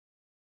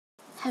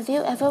Have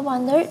you ever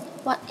wondered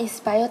what is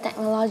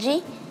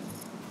biotechnology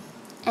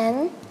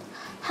and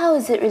how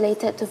is it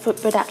related to food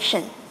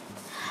production?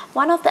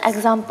 One of the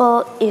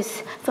examples is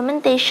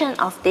fermentation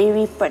of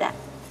dairy product.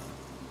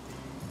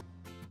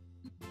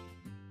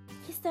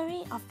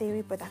 History of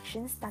dairy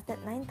production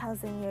started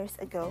 9,000 years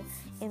ago,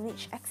 in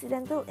which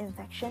accidental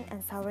infection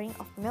and souring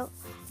of milk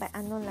by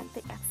unknown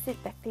lactic acid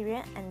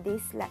bacteria, and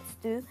this led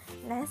to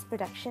mass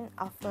production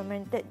of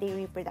fermented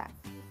dairy product.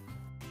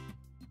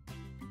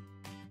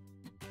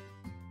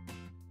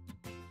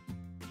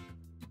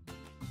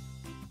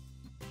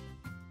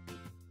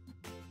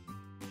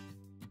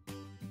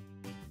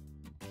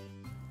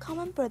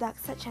 Common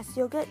products such as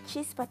yogurt,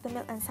 cheese,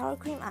 buttermilk, and sour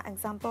cream are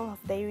examples of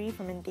dairy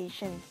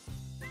fermentation.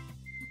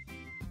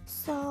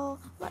 So,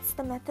 what's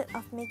the method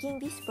of making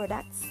these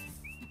products?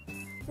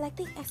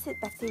 Lactic acid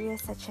bacteria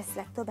such as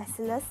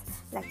lactobacillus,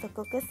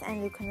 lactococcus, and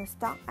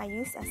leuconostoc are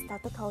used as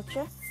starter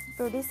culture,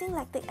 producing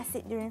lactic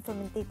acid during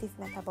fermentative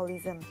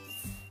metabolism.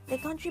 They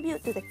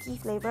contribute to the key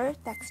flavor,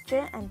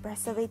 texture, and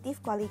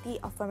preservative quality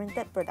of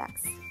fermented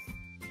products.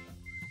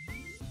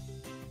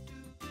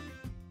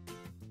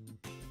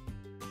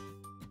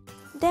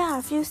 There are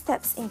a few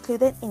steps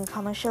included in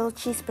commercial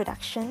cheese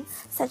production,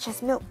 such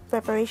as milk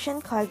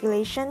preparation,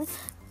 coagulation,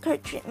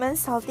 curd treatment,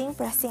 salting,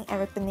 pressing, and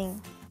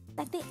ripening.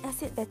 Lactic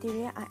acid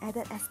bacteria are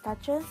added as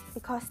starter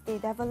because they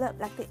develop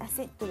lactic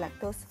acid to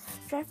lactose,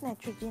 drive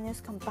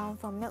nitrogenous compound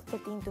from milk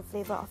protein to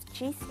flavor of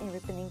cheese in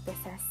ripening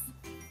process.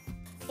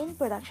 In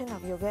production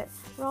of yogurt,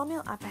 raw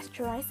milk are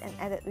pasteurized and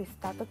added with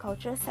starter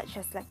cultures such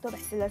as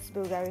Lactobacillus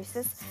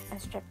bulgarisus and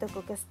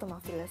Streptococcus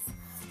thermophilus.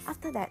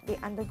 After that, they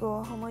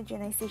undergo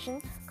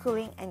homogenization,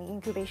 cooling, and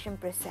incubation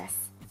process.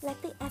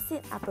 Lactic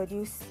acid are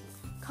produced,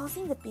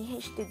 causing the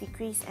pH to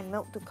decrease and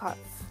milk to clot,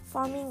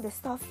 forming the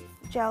soft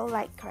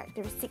gel-like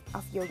characteristic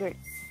of yogurt.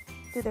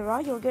 To the raw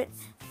yogurt,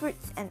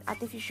 fruits and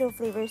artificial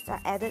flavors are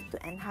added to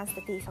enhance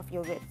the taste of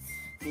yogurt.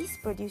 These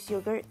produced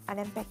yogurt are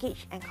then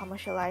packaged and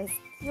commercialized.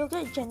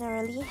 Yogurt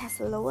generally has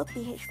a lower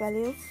pH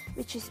value,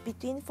 which is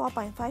between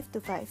 4.5 to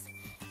 5.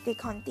 They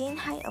contain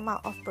high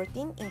amount of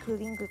protein,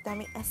 including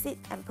glutamic acid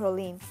and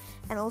proline,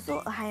 and also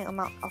a high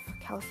amount of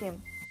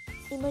calcium.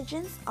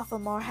 Emergence of a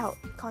more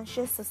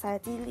health-conscious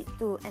society led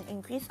to an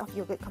increase of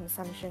yogurt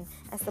consumption,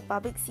 as the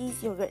public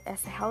sees yogurt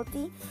as a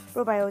healthy,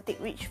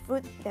 probiotic-rich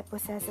food that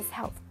possesses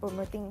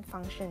health-promoting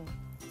function.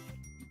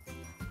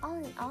 All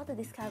in all, the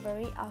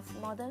discovery of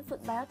modern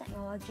food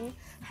biotechnology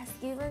has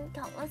given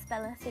countless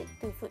benefits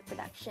to food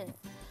production.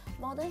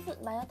 Modern food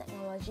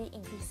biotechnology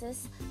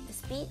increases the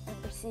speed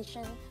and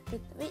precision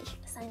with which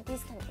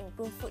scientists can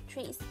improve food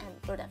traits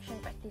and production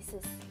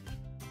practices.